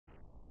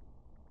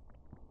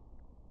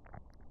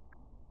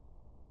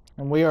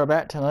And we are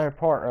back to another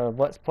part of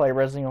Let's Play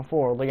Resident Evil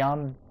 4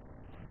 Leon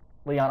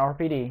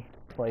RPD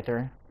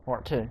playthrough,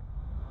 part 2.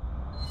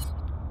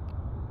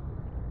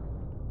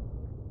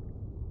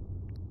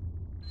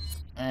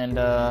 And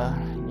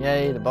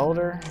yay, the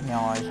boulder. You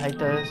always hate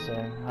those, so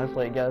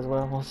hopefully it goes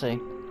well. We'll see.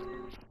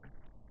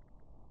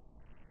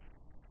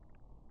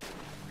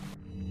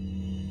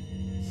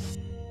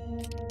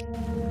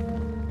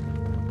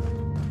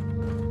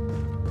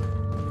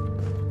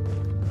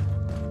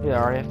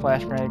 Yeah, already have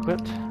flash grenade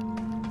equipped.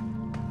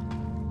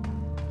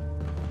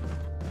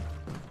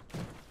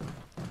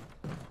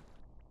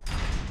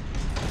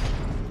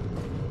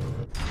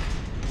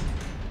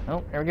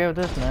 Oh, here we go with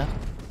this mess.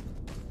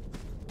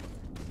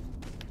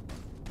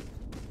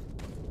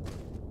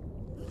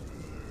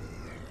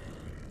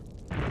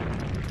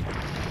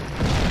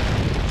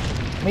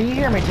 I mean, you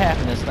hear me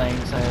tapping this thing,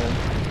 so...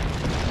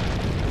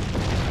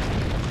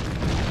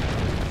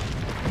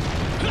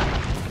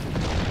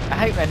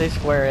 I hate when I do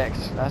square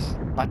X. That's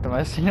like the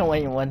most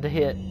annoying one to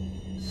hit.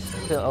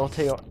 The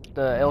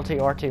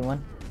LTRT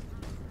one.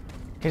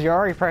 Because you're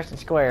already pressing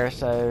square,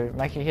 so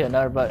make you hit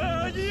another button.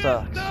 It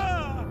sucks.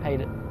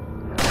 Hate it.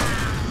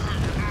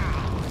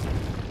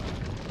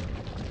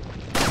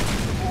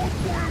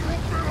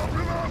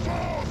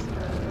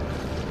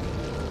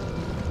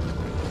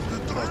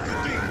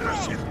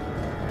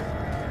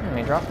 Let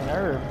me drop an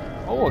herb.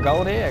 Oh, a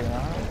gold egg.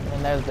 I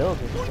didn't know the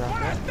villagers would drop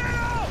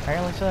that.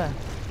 Apparently so.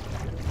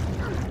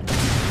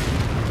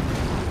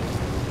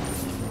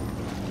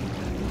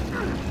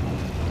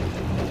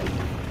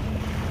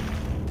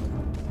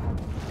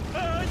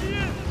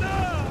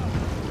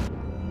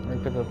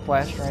 Ready for the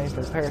flash grenade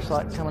for the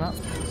parasite coming up.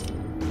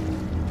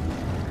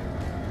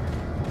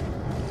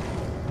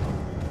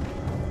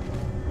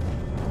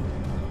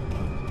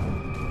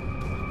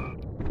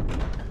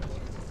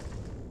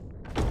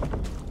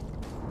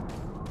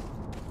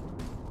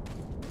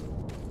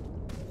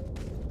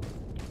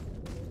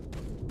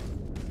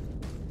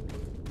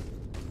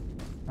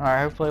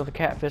 Alright, hopefully the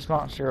catfish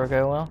monster will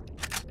go well.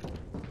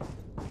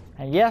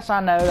 And yes, I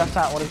know that's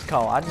not what it's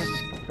called. I just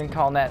been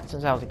calling that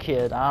since I was a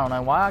kid. I don't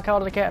know why I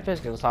called it a catfish,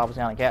 because it's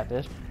obviously not a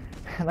catfish.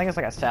 I think it's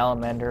like a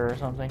salamander or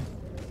something.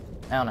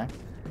 I don't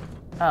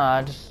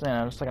know. Just, you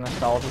know, just like a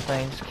nostalgia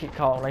thing. Just keep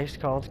calling, I used to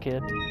call it as a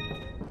kid.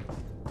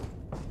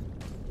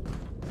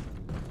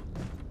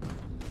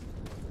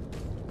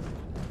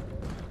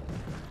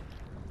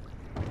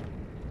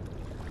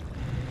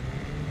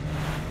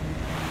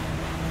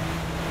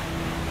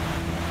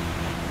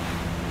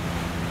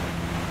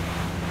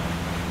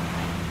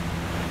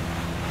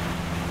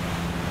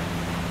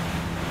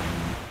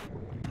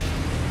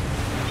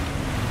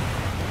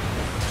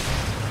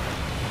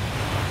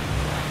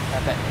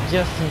 Got that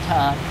just in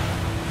time.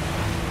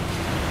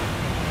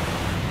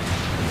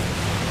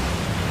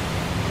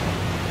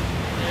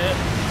 Yep.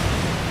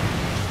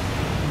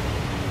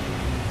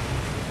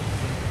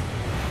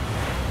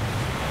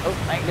 Oh,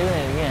 I ain't doing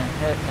it again.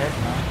 Heck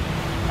no.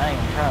 I ain't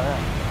gonna try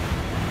that.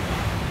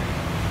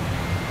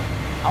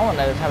 I wanna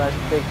know how those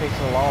big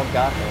pieces of log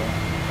got there.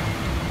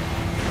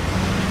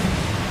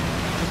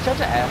 He's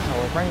such an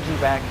asshole. It brings you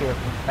back here,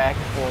 back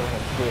and forth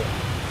and shit.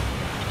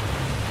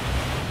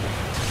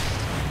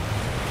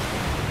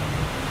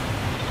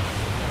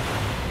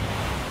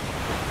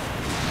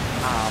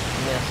 Oh,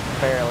 missed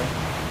barely.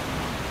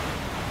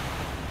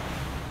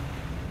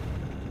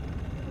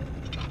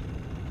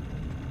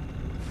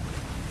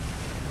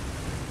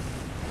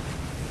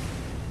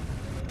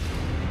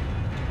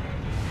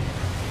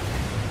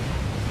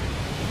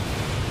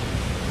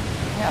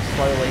 Yeah,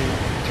 slowly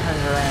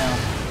turns around.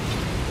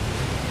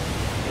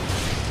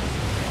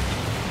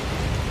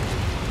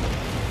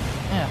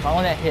 Yeah, if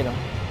only that hit him.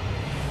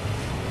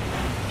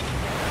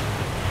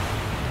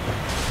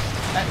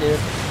 That did.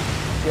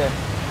 Good.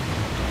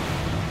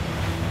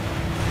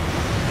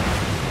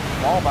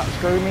 Wall about to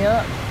screw me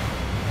up.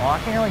 Well, I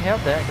can't really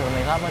help that because I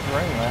mean, not much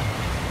room left.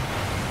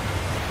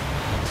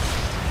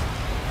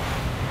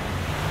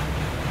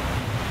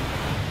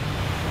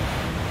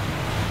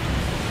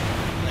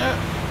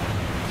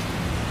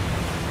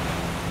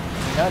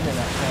 Nudging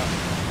that crap.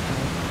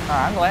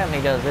 Alright, I'm glad when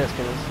he does this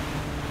because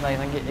I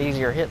can get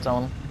easier hits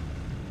on him.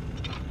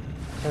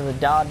 So the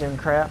dodging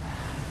crap.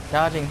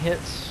 Dodging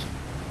hits.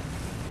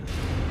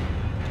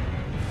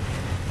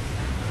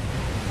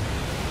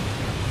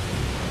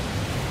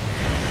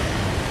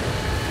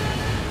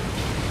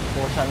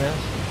 Fourth time is.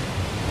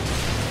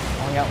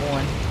 Only got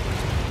one.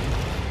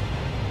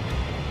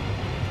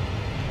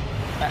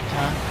 That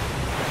time.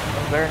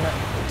 That was better than that.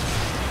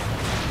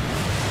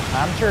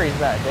 I'm sure he's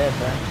about dead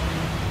though.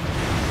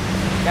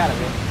 Gotta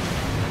be.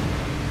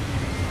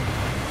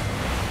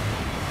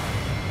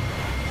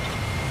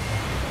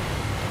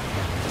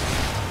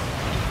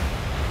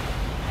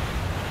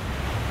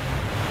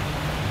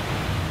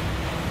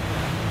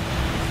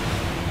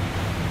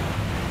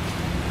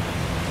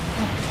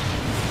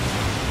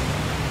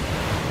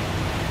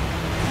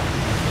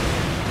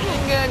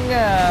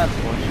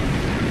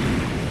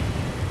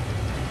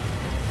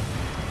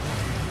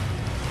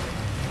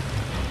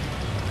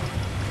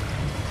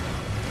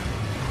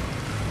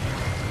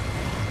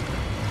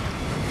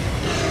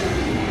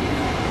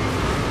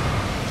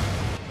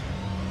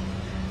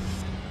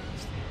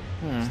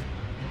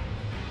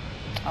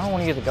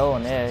 want to get the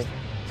golden egg.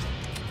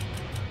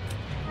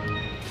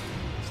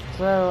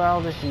 So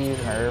I'll just use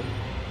an herb.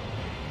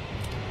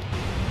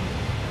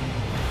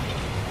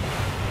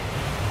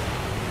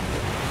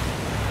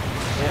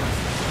 Yep.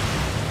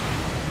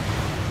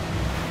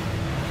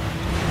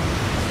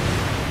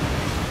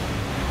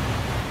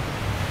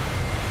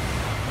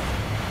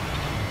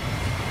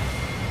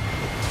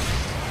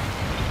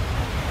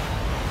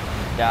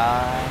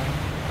 Die.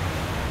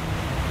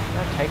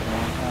 That'll take a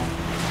long time.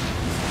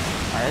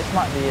 Alright, this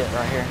might be it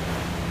right here.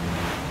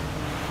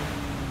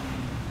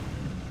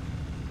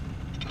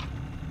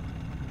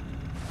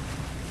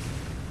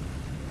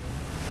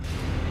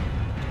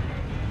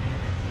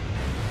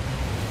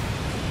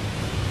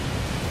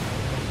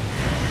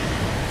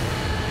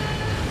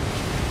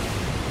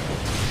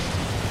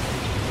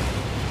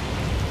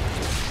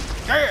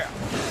 Yeah!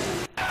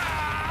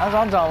 That's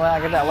what I'm talking about. I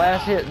get that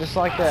last hit just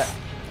like that.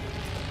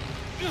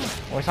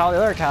 We saw the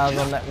other times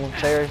on that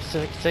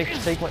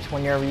sequence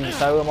whenever you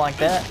throw them like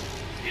that.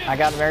 I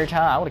got them every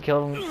time. I would have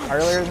killed them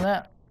earlier than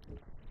that.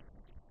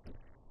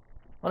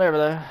 Whatever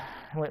though.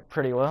 It went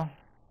pretty well.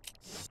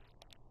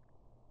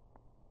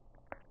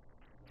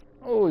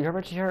 Oh, I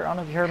bet you heard. I don't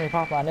know if you heard me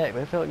pop my neck,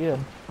 but it felt good.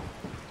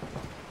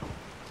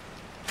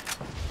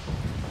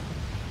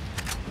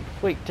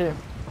 Sweet too.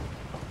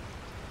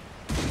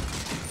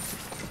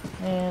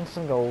 And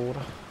some gold.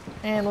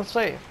 And let's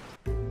save.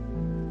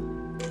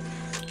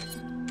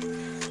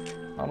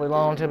 Won't be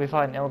long until we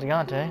fight El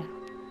Gigante.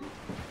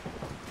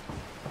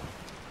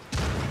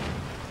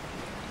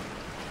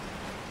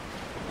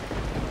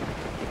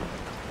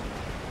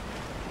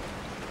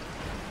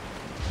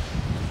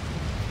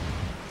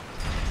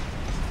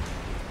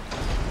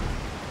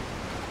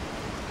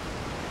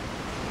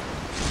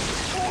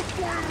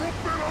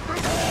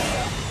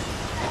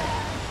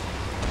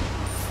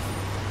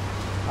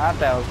 I thought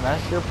that was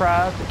nice. Your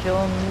prize to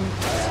killing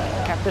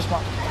catfish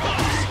monster.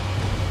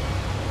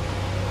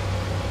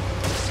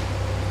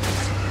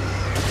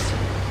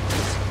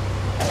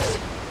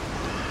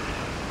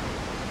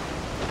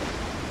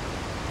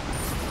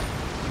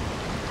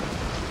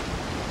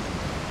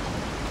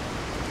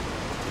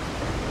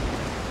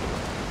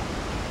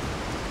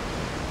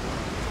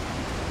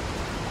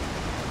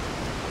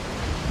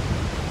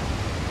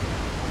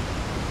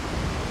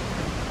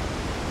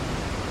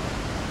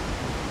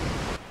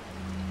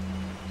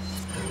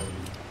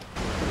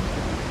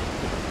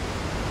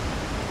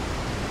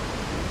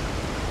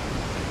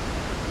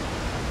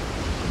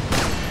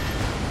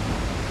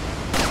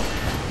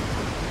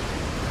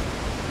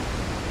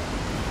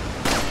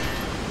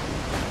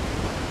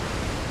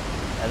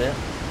 That it?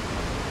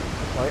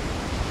 Wait.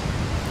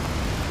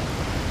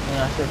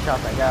 Yeah, I should have shot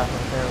that guy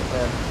from there with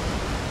that.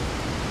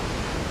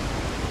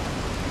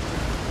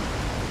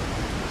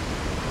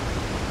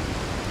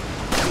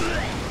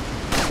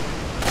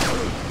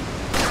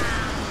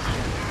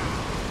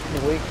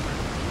 He's weak.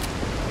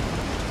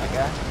 That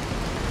guy.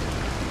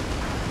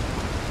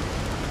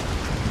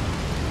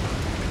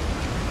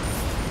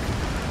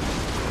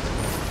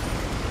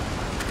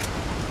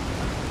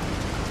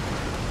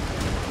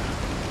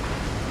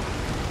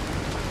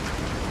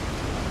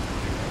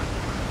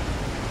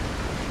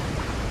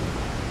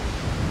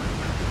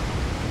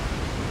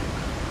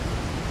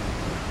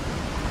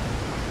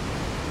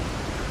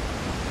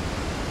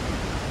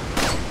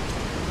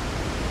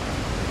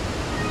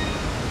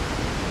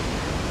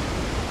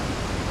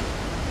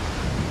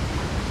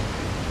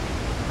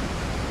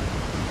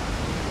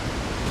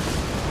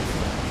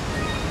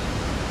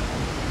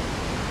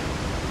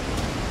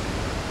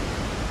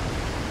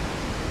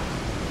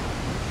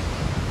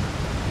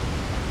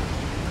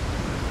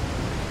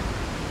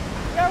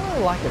 I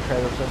really like the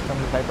treasure system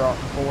that they brought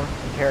to 4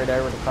 and carried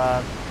over to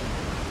 5.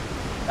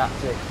 Not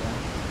 6 then.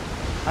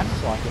 I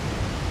just like it.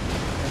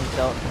 And you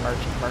sell it to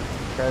merchant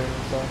treasure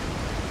and stuff.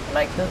 It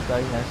makes sense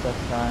though, you know, stuff's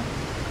fine.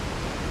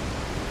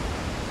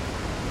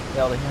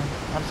 Yell to him.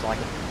 I just like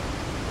it.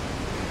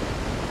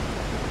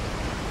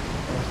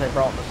 Once they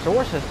brought the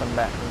sword system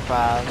back from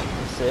 5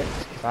 and 6,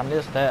 because I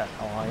missed that.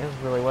 Oh, it was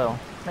really well.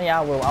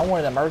 Yeah, I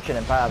wanted a merchant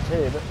in 5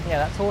 too, but yeah,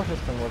 that sword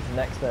system was the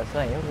next best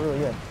thing. It was really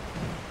good.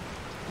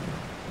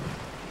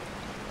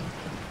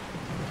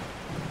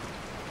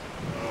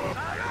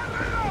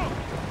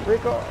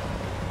 Rico.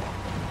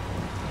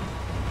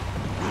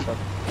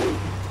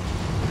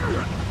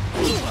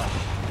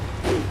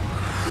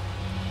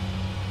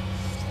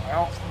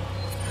 Well.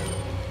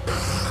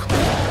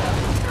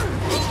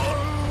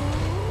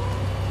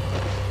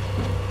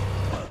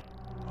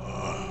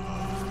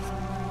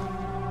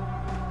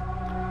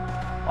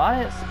 Well, I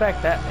didn't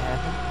expect that to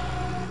happen.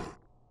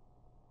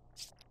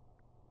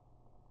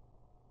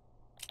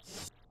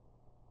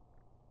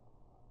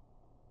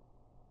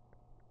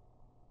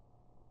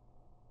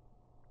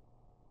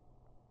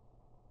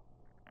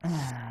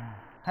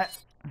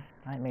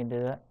 I didn't mean to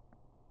do that.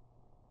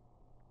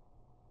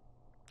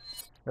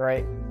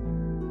 Great.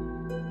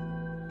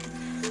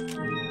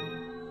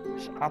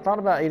 I thought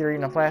about either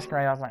eating a flash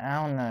grenade. I was like,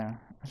 I don't know.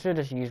 I should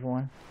just use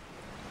one.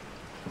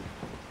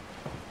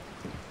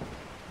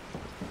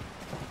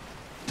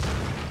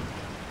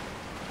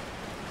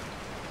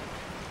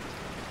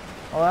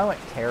 Oh, that went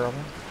terrible.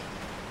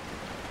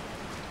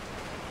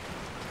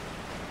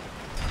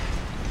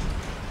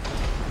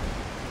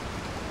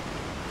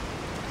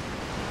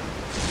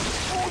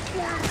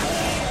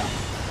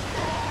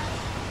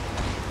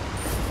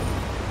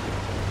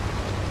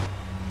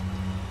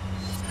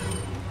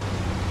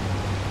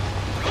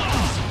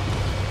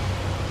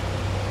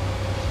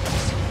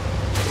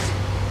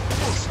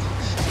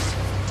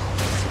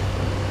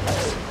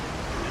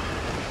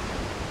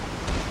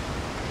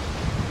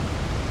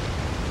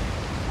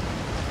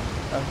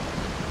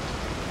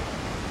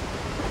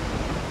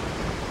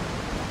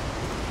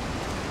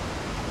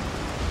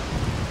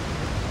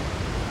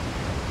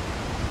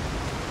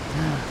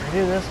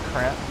 Do this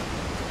crap.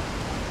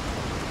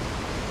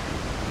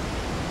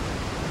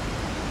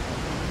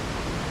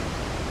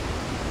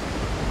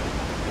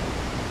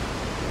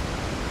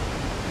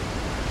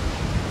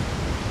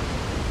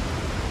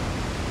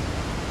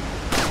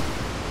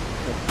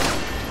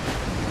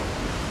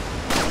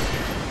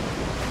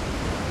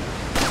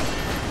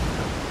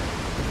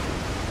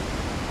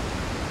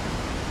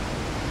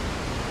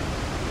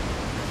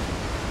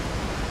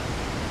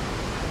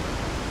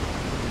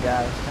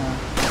 Guys,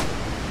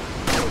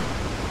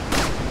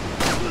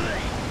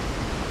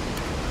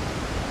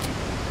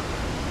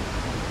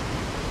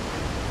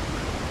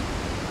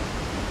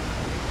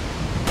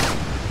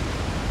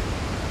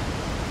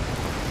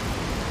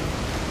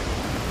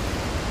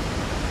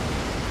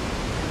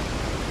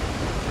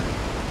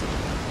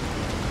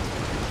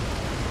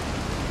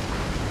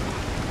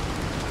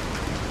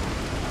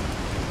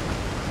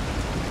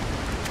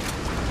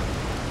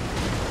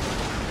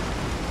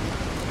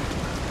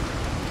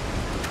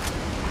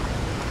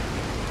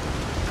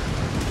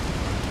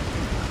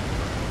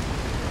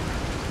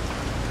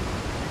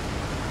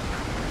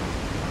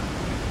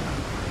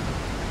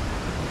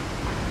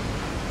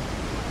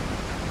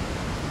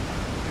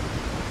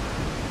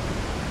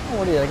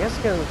 what is it? I guess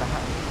because it's a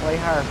way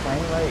higher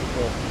frame rate,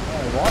 but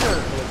water,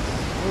 it's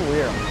really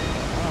weird.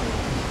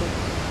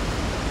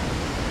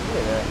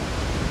 Look at that.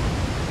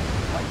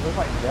 Like, looks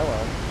like jello.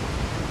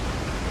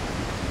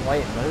 The way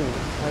it moves,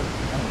 it's so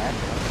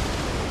unnatural.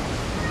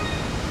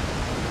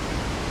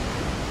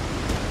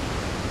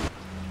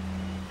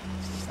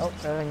 Oh,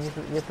 I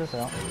can get this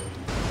out. I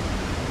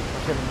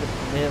should have just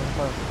did it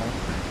first.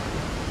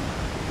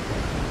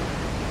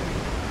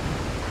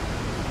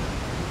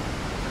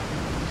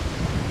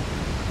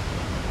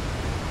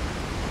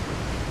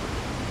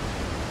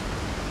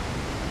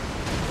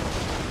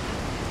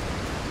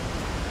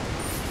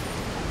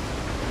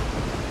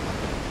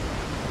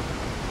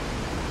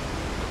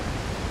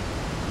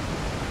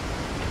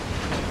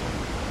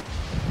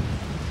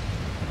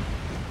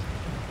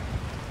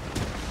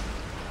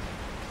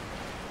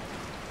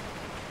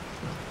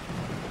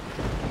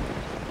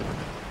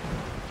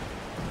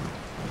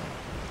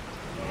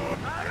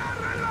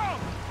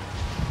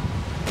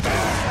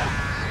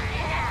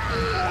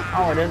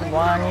 Oh, it doesn't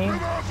blind you?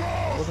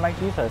 What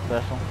makes you so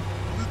special?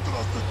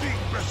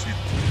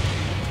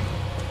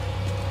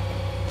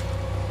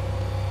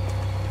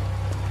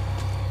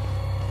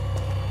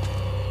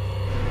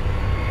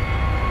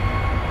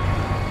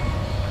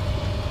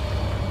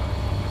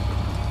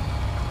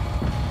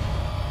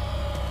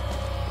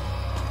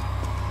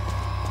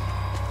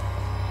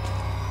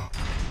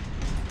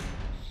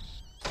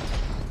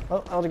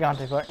 Oh, that was gone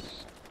too quick.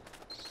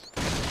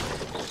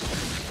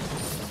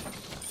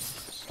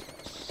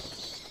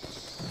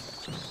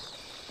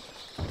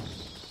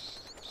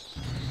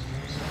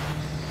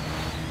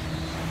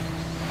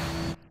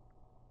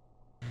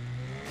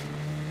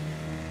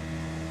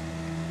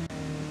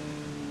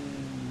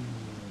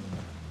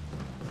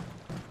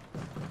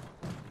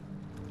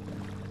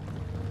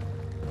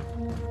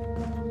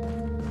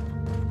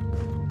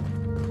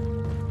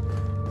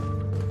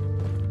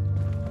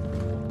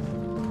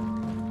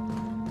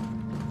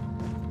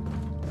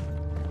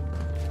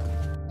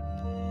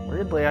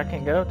 Weirdly, I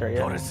can't go up there yet.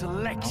 Got a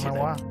selection I don't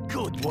know why. of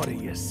good. What are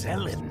you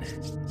selling?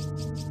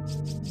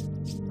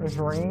 This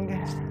ring.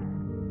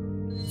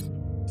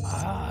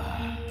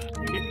 Ah,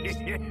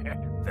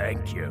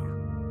 thank you.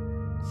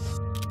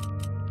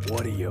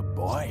 What are you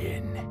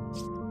buying?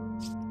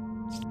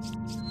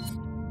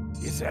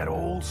 Is that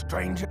all,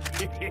 stranger?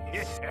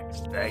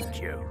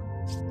 Thank you.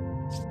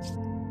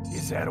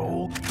 Is that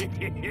all?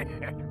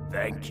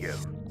 Thank you.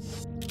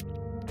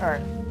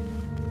 Alright.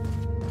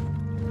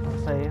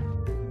 I'll save.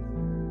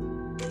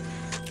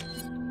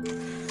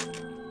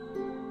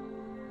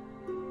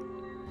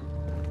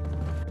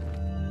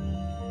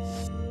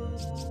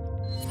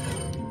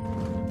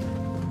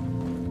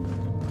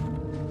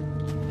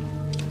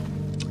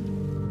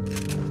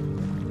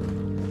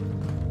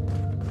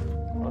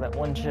 Oh, that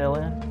one shell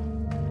in.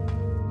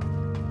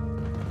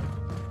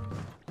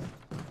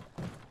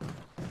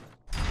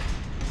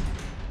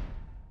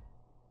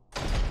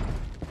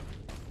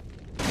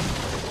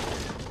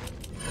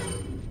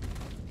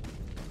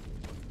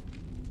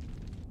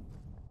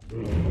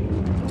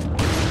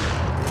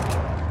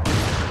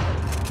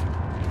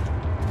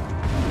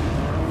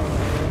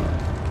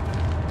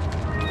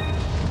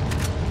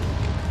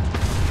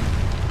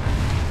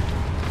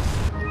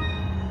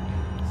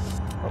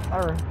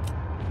 Or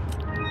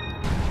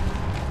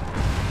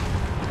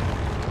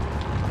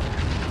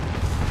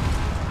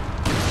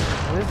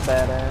this is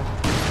badass.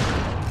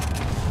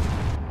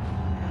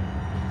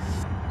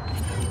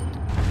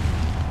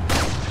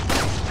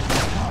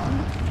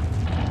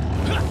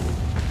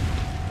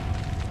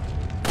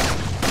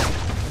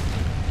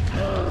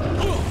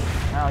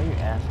 Oh, you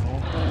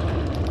asshole.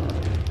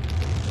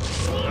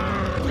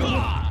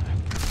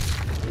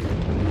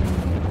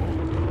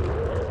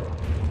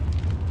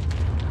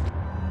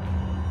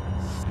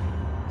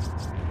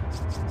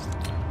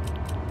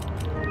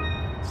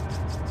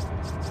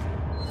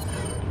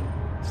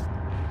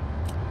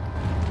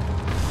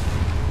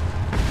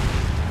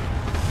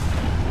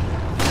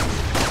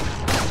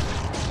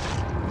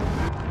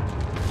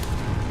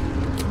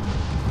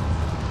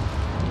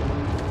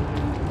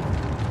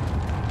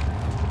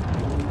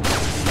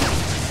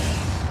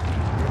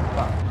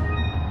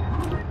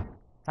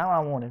 How I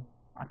wanted.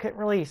 I couldn't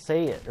really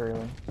see it,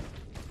 really.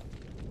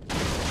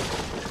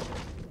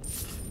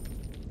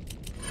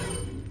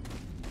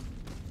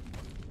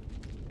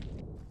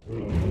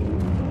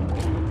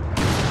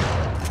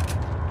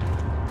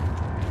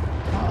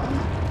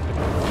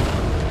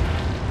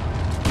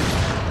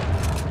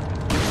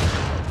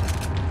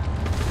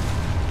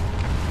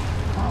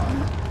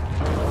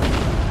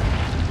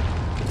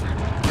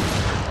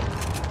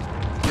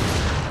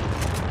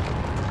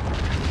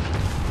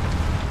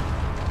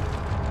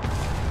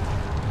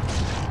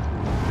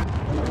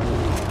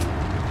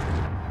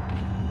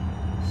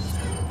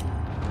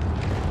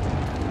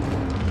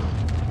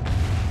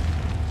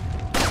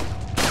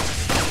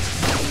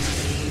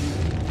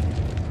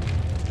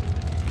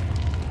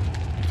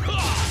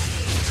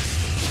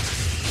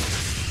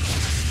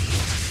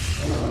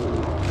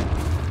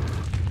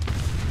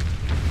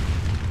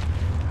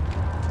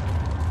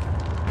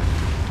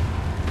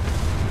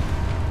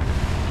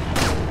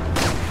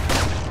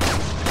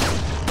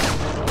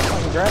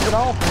 Grabbed it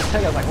off for a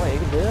second. I was like, wait, you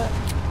can do that?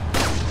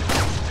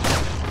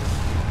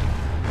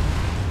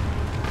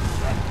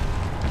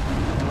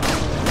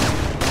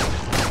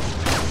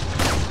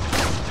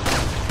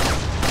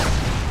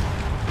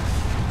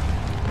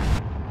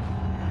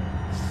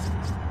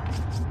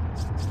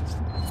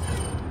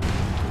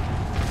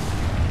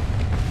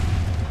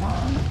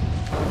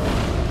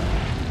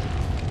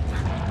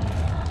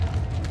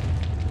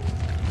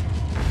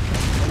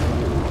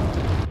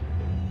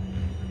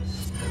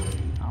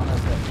 I don't know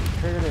if that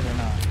triggered it or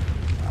not.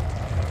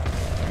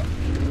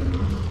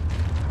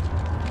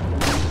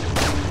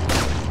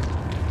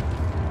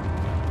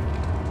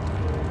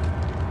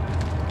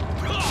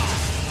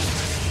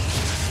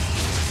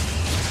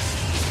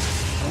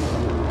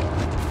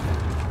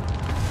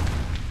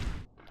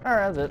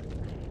 Alright, that's it.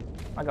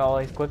 I got all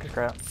these quick as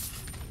crap.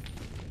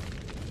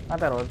 Not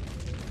bad, one.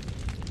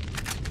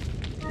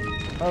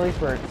 Well, at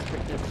least we're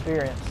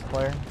experienced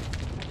player.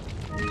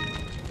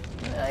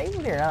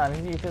 Even if you're not,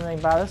 if you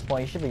think by this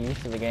point, you should be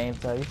used to the game,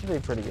 so you should be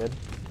pretty good.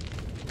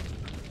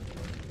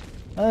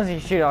 Unless you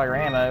shoot all your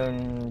ammo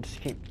and just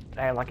keep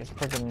acting like it's a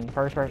freaking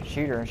first-person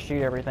shooter and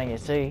shoot everything you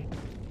see.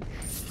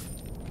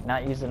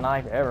 Not use the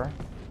knife ever.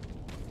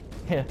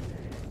 Yeah,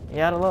 you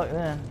gotta look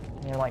then.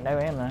 You're like no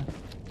ammo.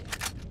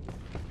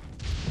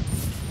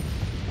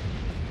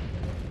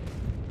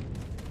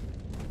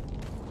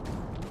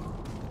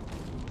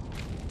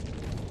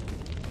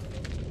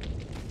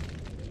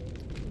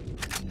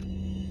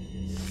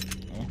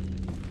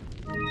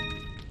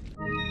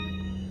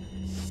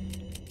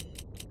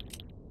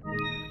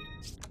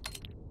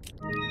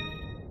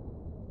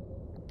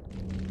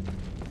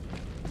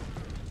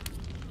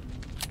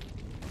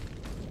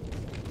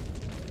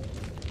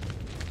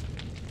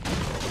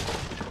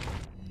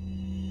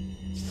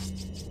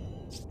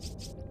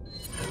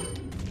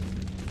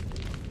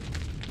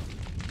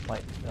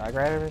 Wait, did I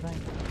grab everything?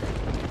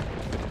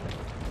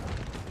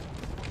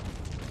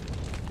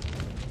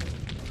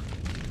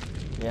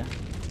 Yeah.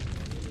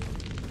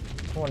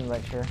 I wanted to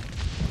make sure.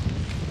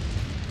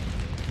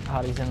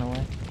 Body's in the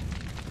way.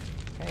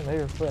 Okay,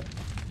 move or flip.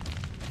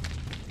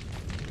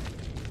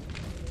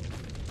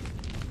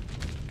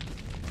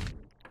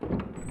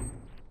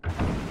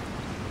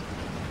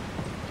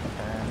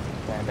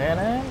 Dun, dun,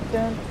 dun,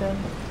 dun, dun.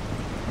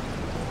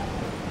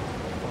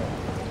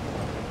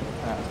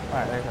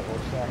 Alright, there's a little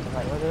shack.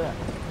 Like, look at that.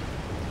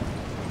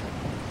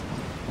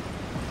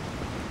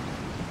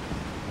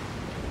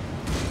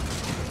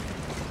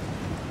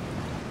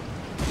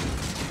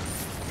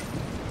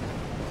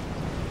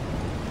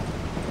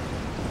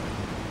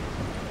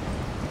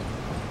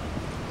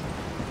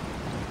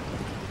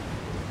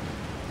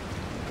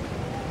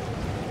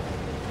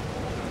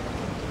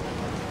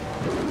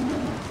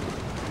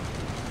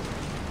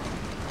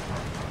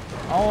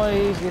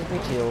 Always gives me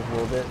chills a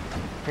little bit.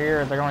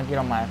 Here, they're gonna get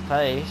on my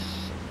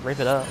face, rip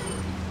it up.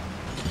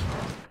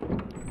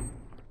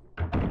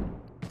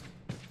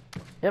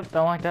 Yep,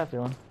 don't like that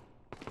feeling.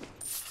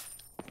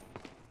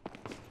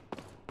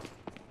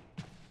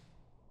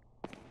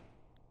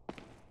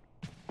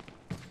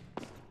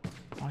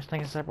 I was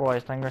thinking separate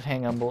ways. I think there's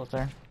handgun bullets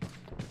there.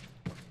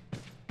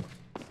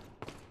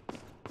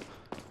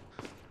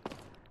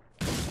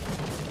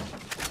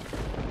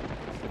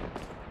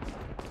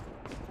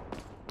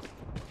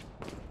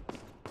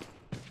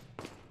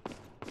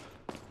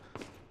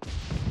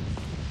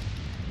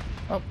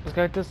 Oh, let's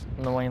go with this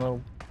annoying little,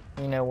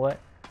 you know what?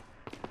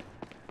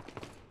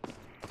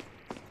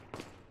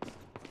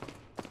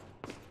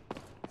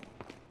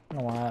 I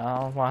don't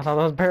know why I saw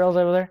those barrels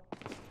over there.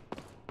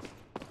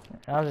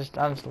 I was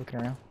just looking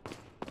around.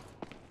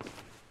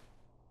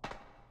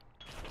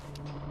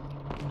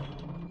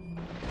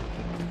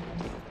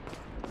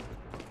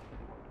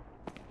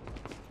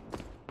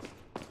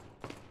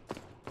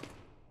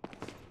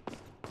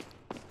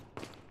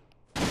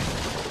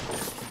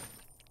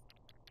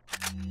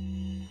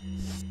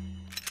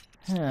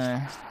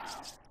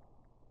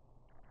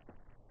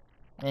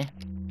 Eh.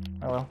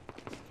 Oh well.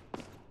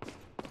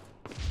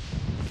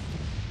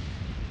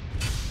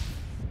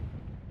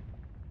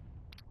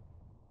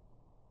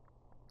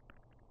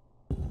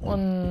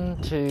 One,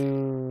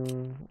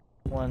 two,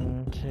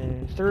 1,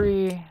 2,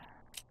 3,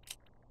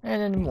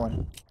 and then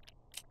 1.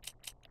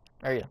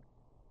 There you go.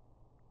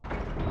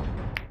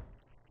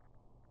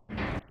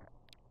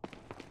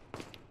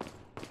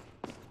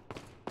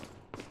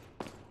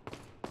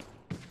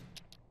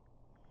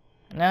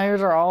 Now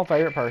here's our all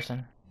favorite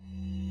person.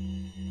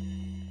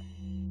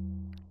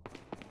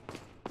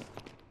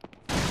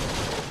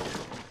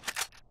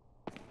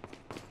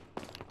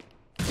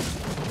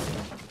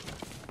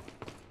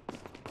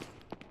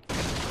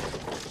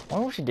 I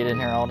wonder what she did in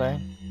here all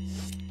day.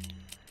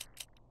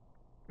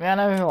 I mean,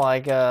 I know,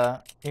 like, you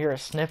hear her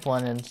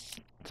sniffling in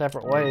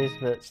separate ways,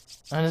 but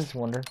I just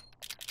wonder.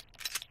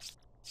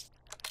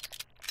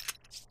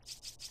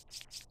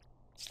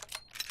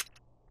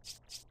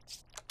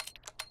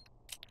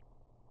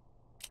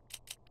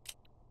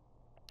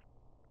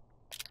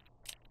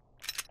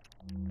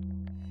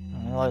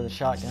 I love the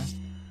shotgun.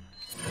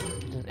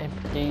 Just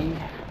empty.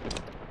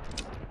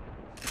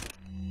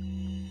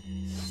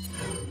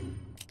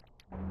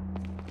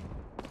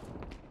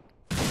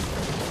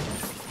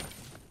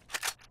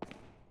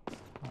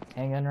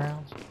 Handgun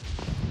rounds.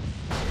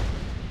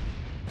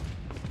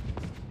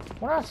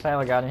 What else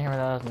Sailor got in here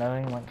without us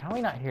knowing? Like, how do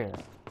we not hear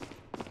that?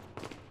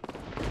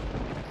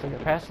 So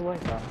get past the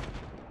lake?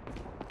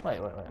 Wait.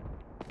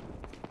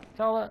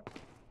 Saw that?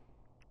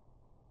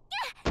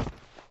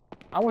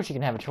 I wish you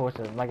could have a choice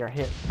to make her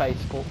hit face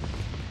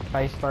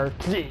first.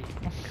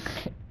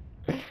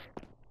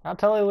 I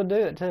totally would do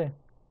it too.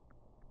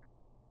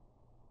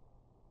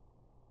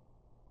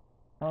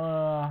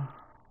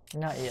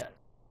 Not yet.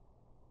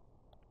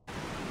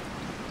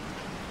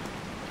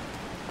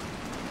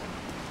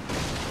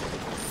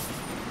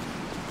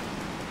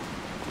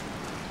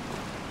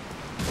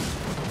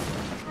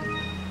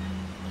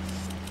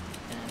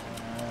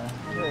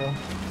 True.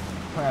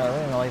 Well, I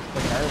really like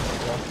freaking earth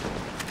and stuff.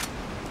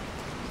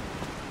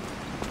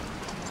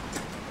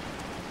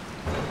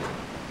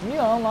 You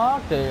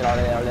unlocked it.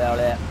 Leon,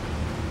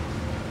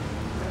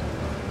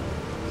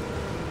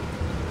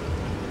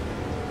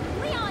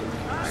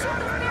 shoot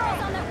the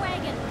barrels on that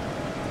wagon.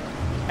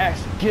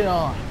 Actually, get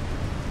on.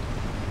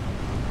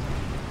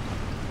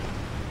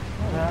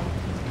 Okay.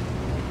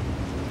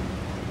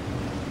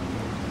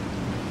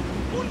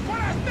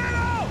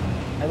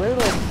 I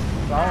literally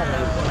saw me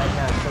when I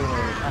kind of showed me.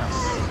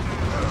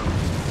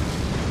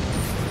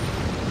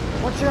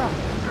 Watch out!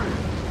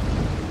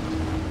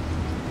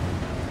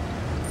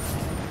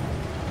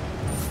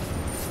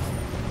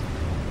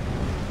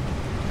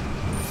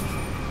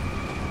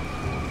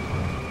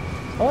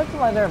 I like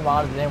like they're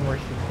modded in where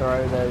you can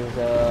throw those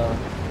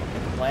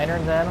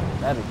lanterns at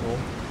them. That'd be cool.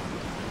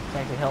 It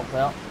actually helps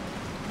out.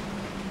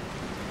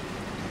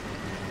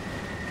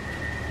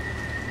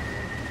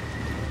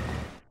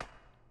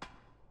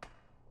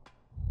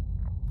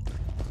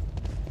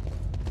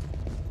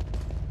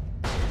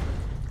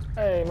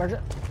 Hey,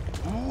 merchant.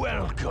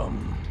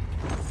 Welcome.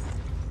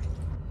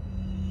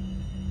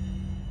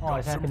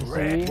 Always Got happy to some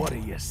see you. What are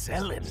you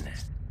selling?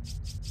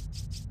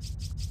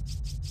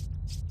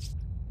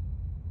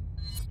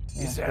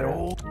 Is that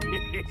all?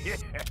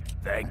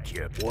 Thank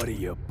you. What are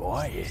you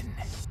buying?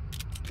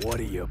 What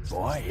are you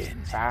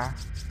buying? Fire.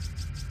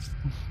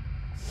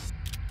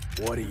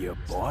 What are you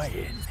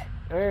buying?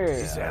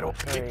 Hey, Is that all?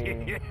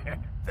 hey.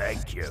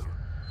 Thank you.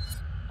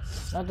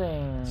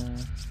 Nothing.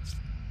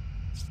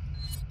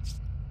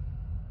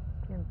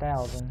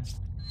 10,000.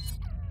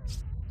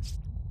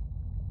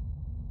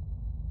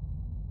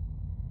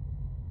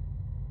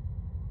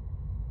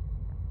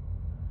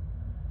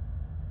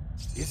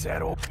 Is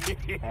that all?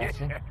 Thank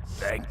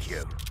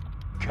you.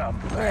 Come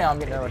back. Yeah, I'm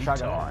getting another anytime.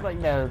 shotgun. But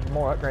you know, the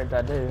more upgrades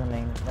I do, I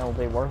mean, it'll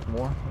be worth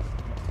more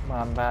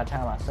by the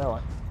time I sell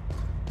it.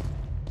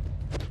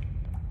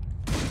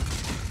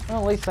 Well,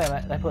 at least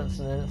they put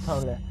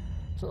something.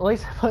 So at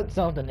least I put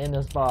something in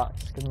this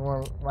box,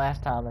 because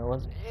last time there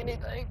wasn't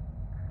anything.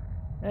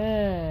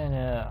 And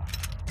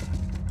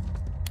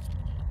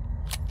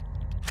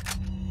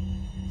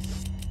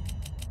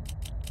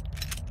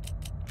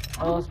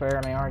oh, that's fair.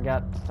 I mean, I already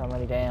got so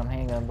many damn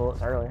handgun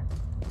bullets earlier.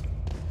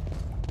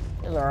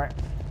 It's alright.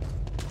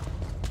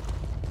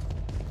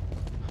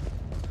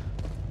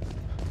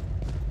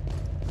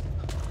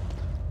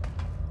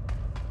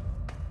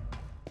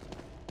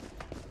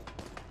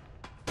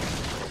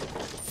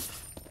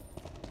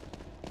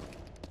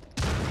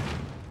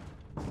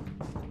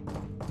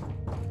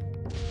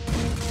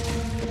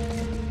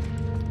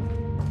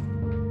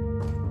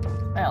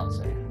 Now let's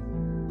see.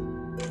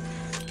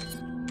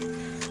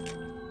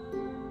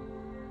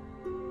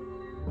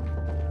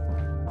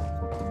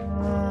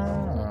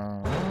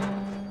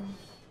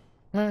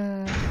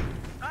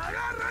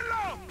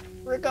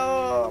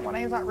 Rico! My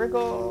name's not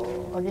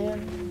Rico again.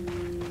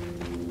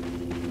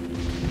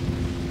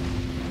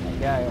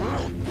 There you go.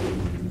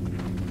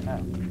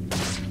 Oh.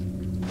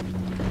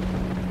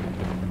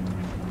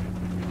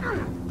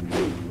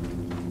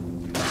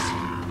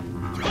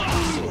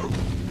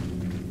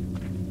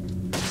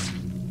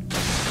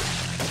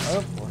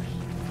 Of course.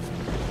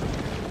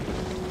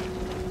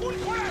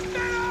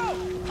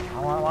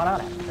 Why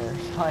not out there?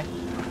 It's like...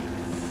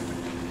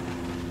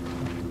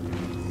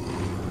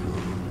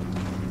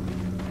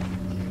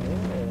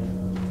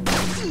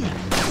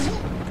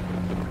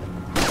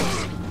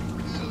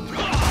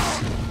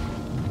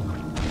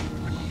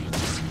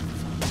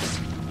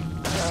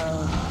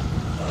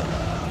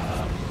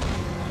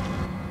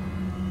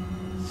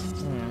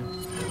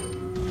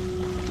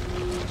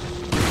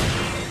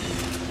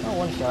 Oh,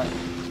 one shot.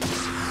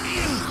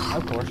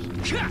 Of course.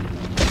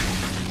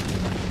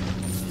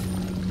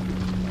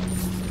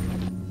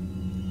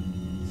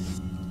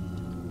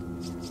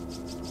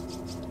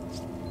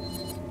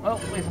 Oh,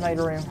 we've made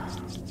a room.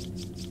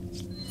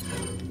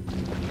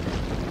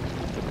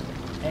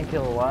 And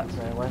kilowatts,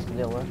 so less to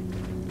deal with.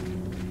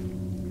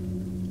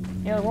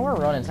 You know, when we're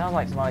running, it sounds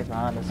like somebody's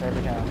behind us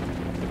every time.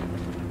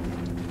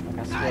 Like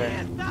I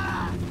swear. I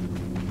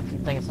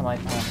keep thinking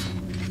somebody's behind us.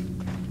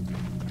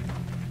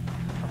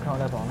 I'm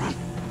coming up on us.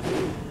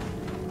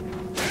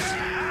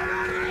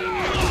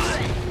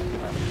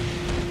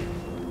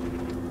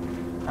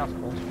 That was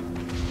close.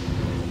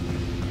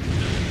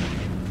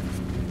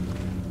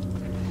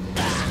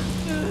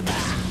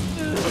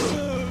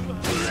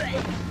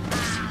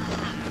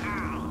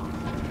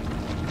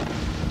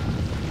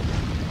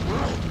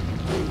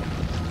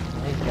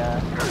 These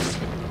guys.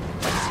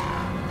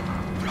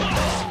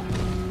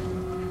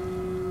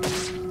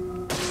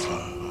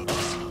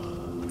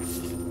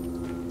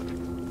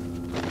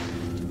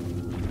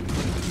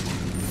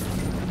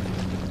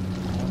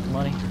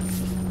 Money.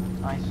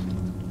 Nice.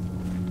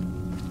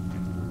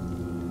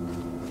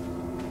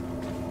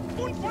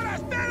 Un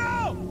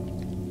forastero!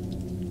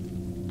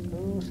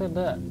 Who said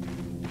that?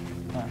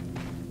 Huh.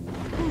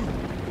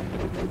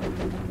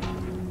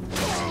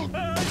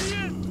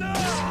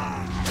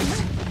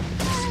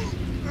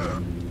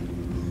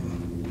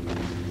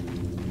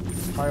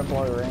 Fire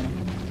blow ring.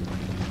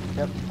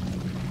 Yep.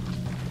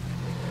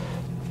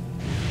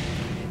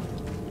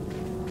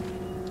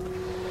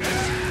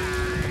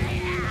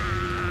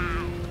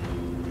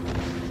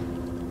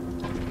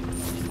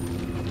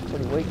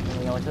 Pretty weak when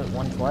we only took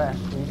one flash.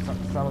 We used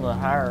some of the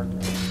higher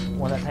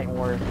one that take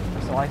more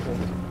slices.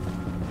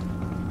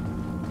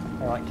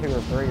 Or like 2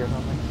 or 3 or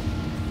something.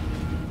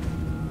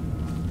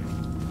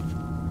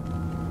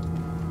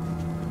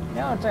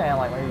 Yeah, I'm saying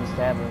like maybe you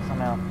stab it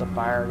somehow the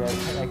fire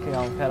goes. They could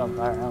on cut on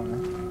fire. I don't know.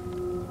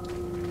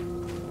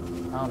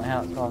 I don't know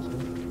how it's possible.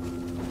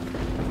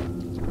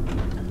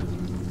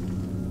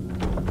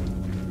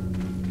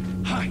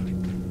 Hide!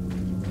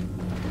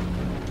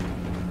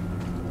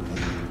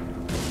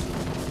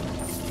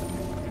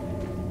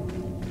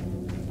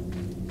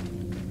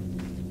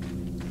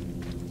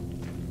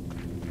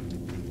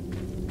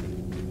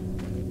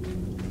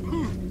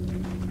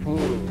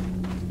 Ooh.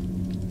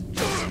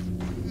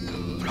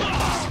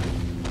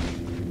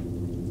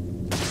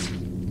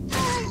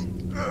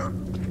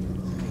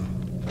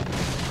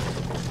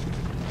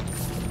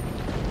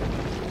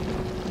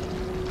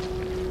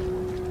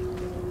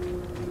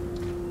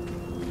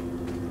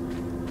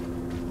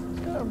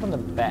 From the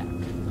back.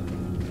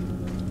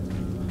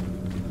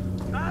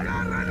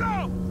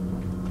 ¡Agárralo!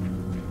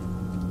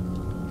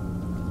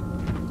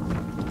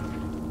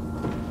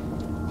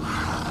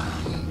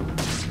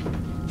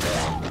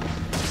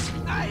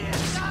 ¡Ahí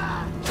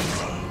está!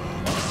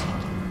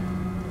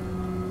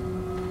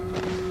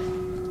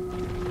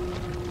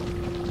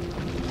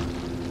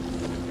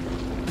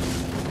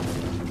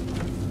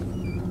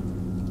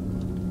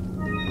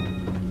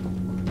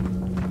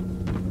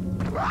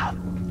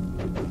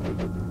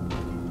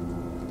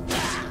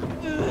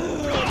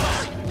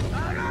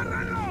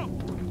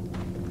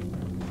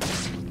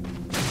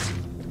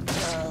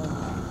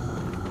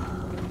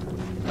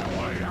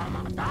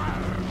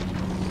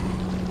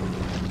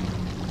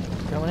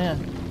 Coming in.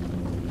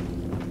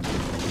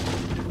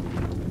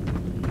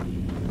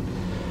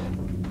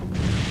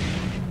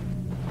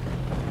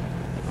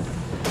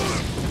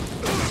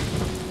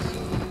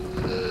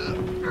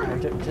 I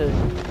took 2.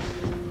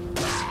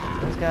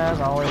 These guys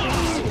always.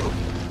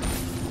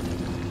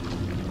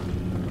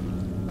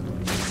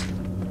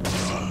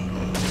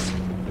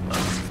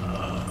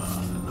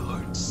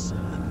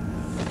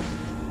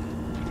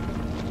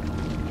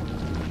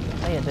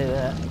 I can't do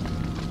that.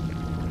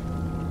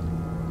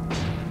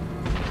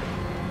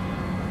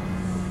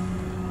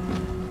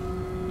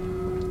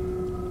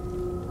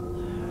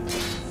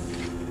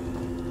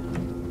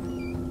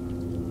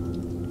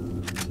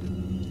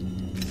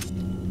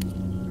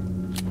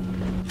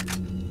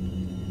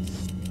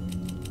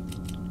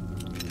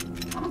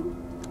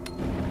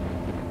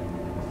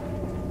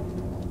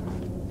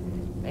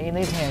 You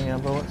need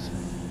handgun bullets.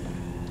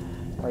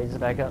 Raise it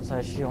back up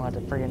so she don't have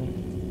to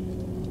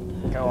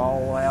friggin' go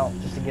all the way out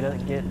just to get it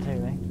to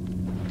me.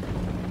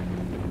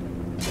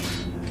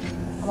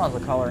 I might as well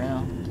call her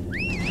now.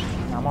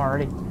 I'm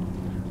already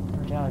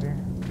out of here.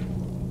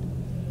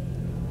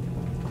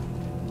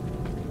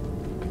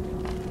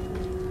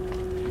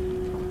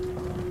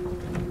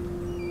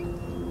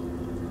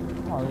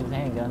 Oh, these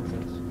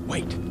handguns.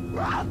 Wait.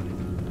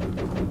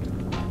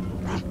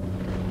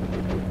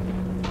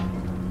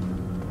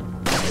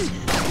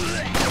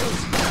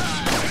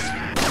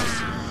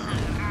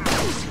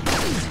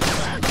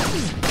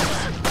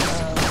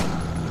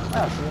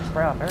 Oh, she just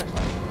spray off aerosol.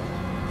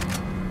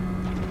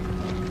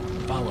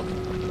 Follow me.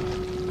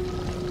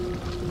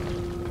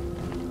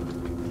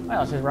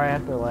 Well, she's right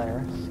after the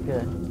ladder. It's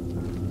good.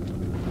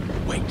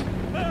 Wait.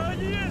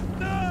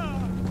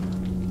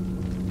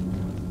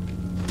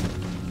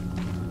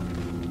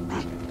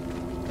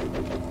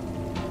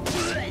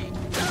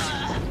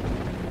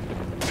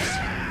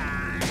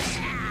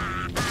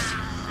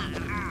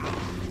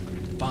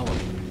 Follow me.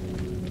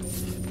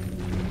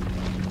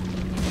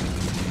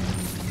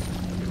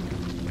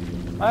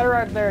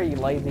 Right there, you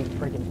lazy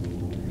freaking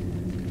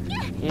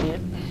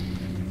idiot.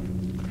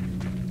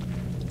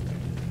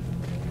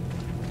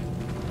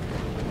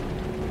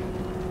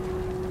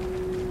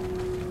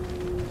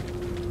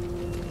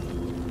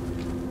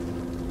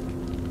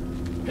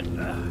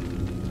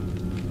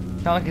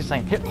 Sound like he's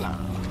saying hit.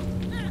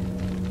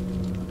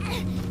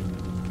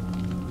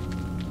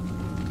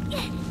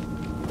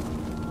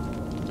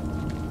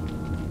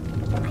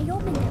 I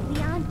opened it,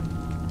 Leon.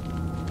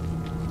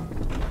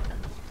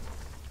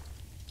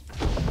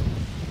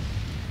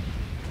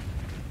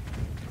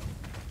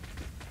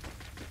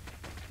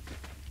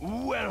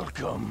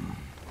 Welcome.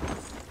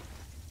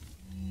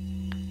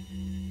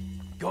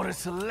 Gotta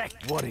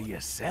select what are you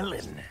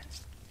selling.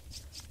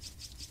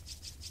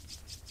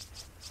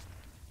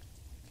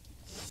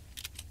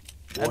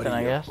 What Nothing, are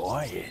I you guess.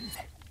 buying?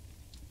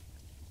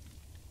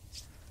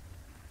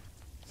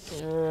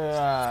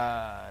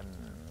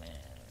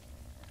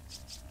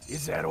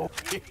 Is that all?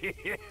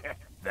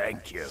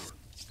 Thank you.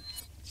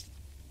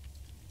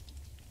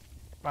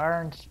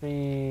 Fire and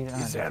speed.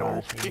 Is that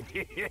all?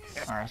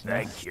 Alright,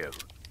 Thank you.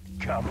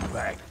 Come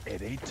back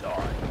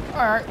anytime.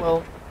 Alright,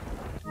 well,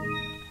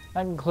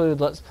 that concludes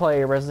Let's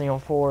Play Resident Evil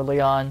 4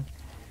 Leon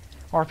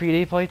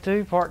RPD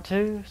Playthrough Part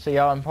 2. See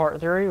y'all in Part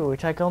 3 where we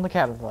take on the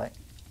cabin fight.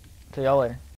 See y'all later.